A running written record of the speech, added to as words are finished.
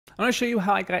I'm gonna show you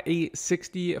how I got a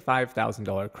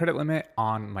 $65,000 credit limit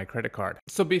on my credit card.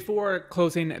 So before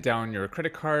closing down your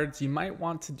credit cards, you might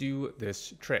want to do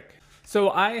this trick.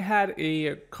 So I had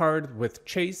a card with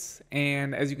Chase,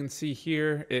 and as you can see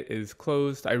here, it is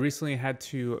closed. I recently had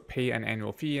to pay an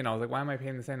annual fee, and I was like, why am I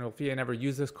paying this annual fee? I never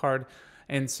use this card.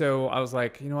 And so I was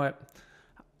like, you know what?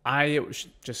 I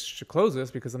should close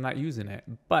this because I'm not using it.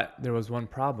 But there was one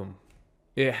problem.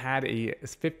 It had a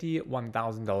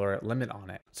 $51,000 limit on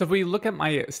it. So if we look at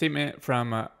my statement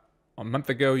from a month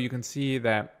ago, you can see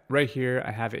that right here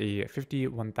I have a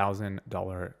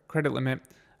 $51,000 credit limit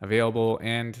available,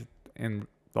 and in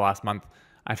the last month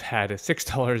I've had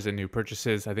 $6 in new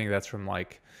purchases. I think that's from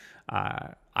like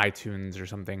iTunes or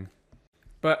something.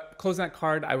 But closing that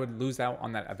card, I would lose out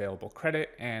on that available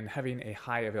credit, and having a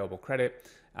high available credit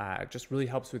just really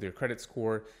helps with your credit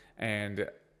score and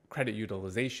credit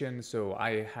utilization. So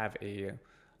I have a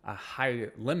high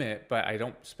limit, but I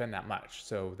don't spend that much.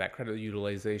 So that credit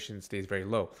utilization stays very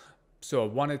low. So I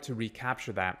wanted to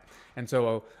recapture that. And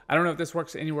so I don't know if this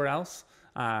works anywhere else,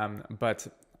 but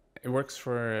it works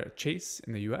for Chase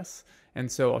in the US. And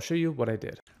so I'll show you what I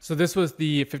did. So this was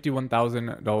the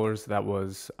 $51,000 that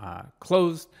was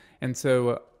closed. And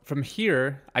so from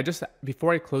here,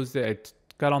 before I closed it, I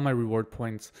got all my reward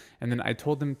points, and then I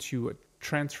told them to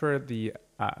transfer the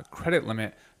credit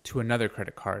limit to another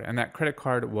credit card. And that credit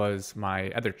card was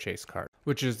my other Chase card,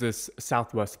 which is this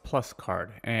Southwest Plus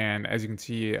card. And as you can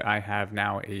see, I have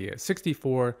now a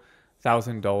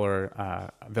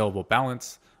 $64,000 available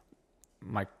balance.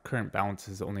 My current balance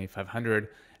is only 500,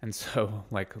 and so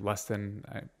like less than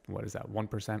what is that,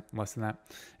 1% less than that.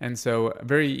 And so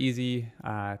very easy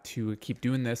to keep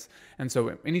doing this. And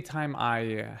so anytime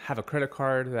I have a credit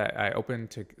card that I open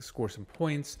to score some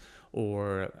points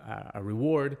or a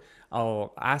reward,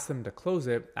 I'll ask them to close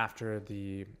it after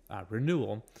the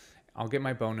renewal. I'll get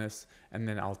my bonus, and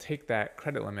then I'll take that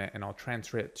credit limit and I'll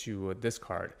transfer it to this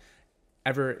card,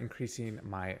 ever increasing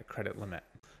my credit limit.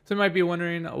 So you might be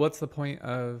wondering, what's the point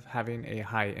of having a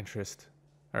high interest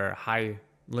or high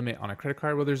limit on a credit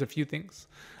card? Well, there's a few things.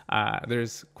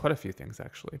 There's quite a few things,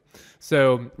 actually.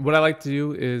 So what I like to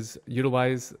do is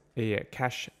utilize a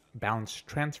cash balance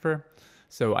transfer.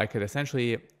 So I could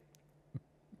essentially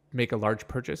make a large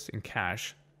purchase in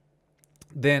cash,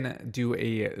 then do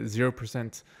a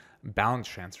 0% balance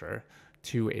transfer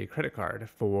to a credit card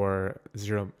for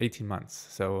 18 months.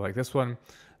 So like this one,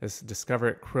 this Discover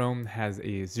It Chrome has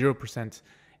a 0%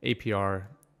 APR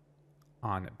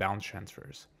on balance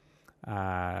transfers.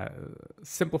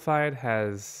 Simplified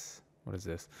has, what is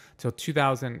this, till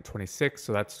 2026,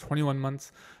 so that's 21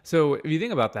 months. So if you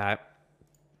think about that,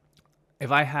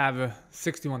 if I have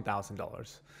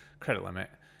 $61,000 credit limit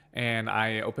and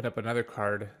I open up another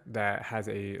card that has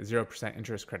a 0%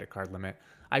 interest credit card limit,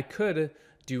 I could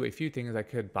do a few things. I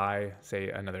could buy, say,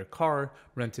 another car,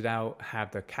 rent it out,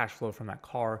 have the cash flow from that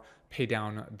car pay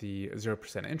down the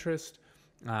 0% interest,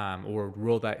 or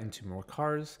roll that into more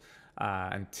cars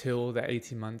until the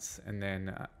 18 months, and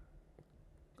then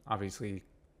obviously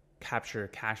capture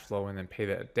cash flow and then pay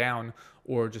that down,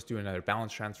 or just do another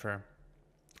balance transfer.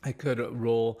 I could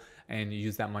roll and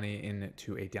use that money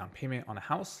into a down payment on a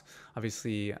house.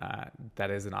 Obviously, that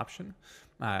is an option.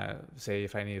 Say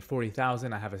if I need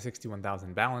 40,000, I have a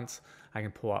 61,000 balance. I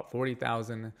can pull out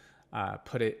 40,000,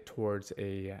 put it towards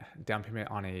a down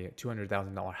payment on a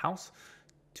 $200,000 house,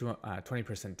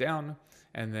 20% down,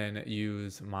 and then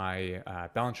use my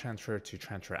balance transfer to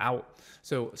transfer out.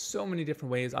 So many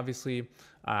different ways. Obviously,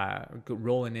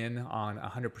 rolling in on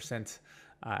 100%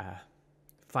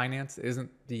 finance isn't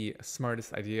the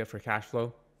smartest idea for cash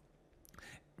flow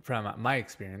from my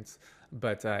experience,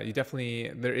 but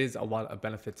there is a lot of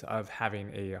benefits of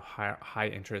having a high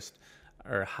interest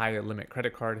or high limit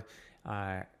credit card,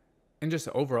 and just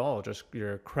overall just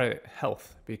your credit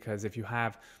health, because if you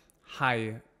have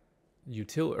high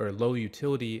utility or low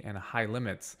utility and high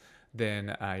limits,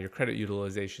 then your credit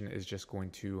utilization is just going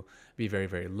to be very,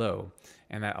 very low.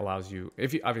 And that allows you,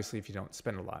 if you don't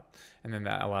spend a lot, and then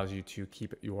that allows you to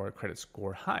keep your credit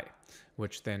score high,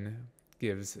 which then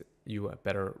gives you a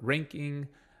better ranking,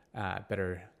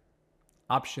 better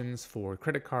options for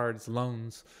credit cards,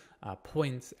 loans,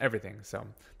 points, everything. So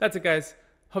that's it, guys.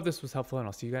 Hope this was helpful, and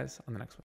I'll see you guys on the next one.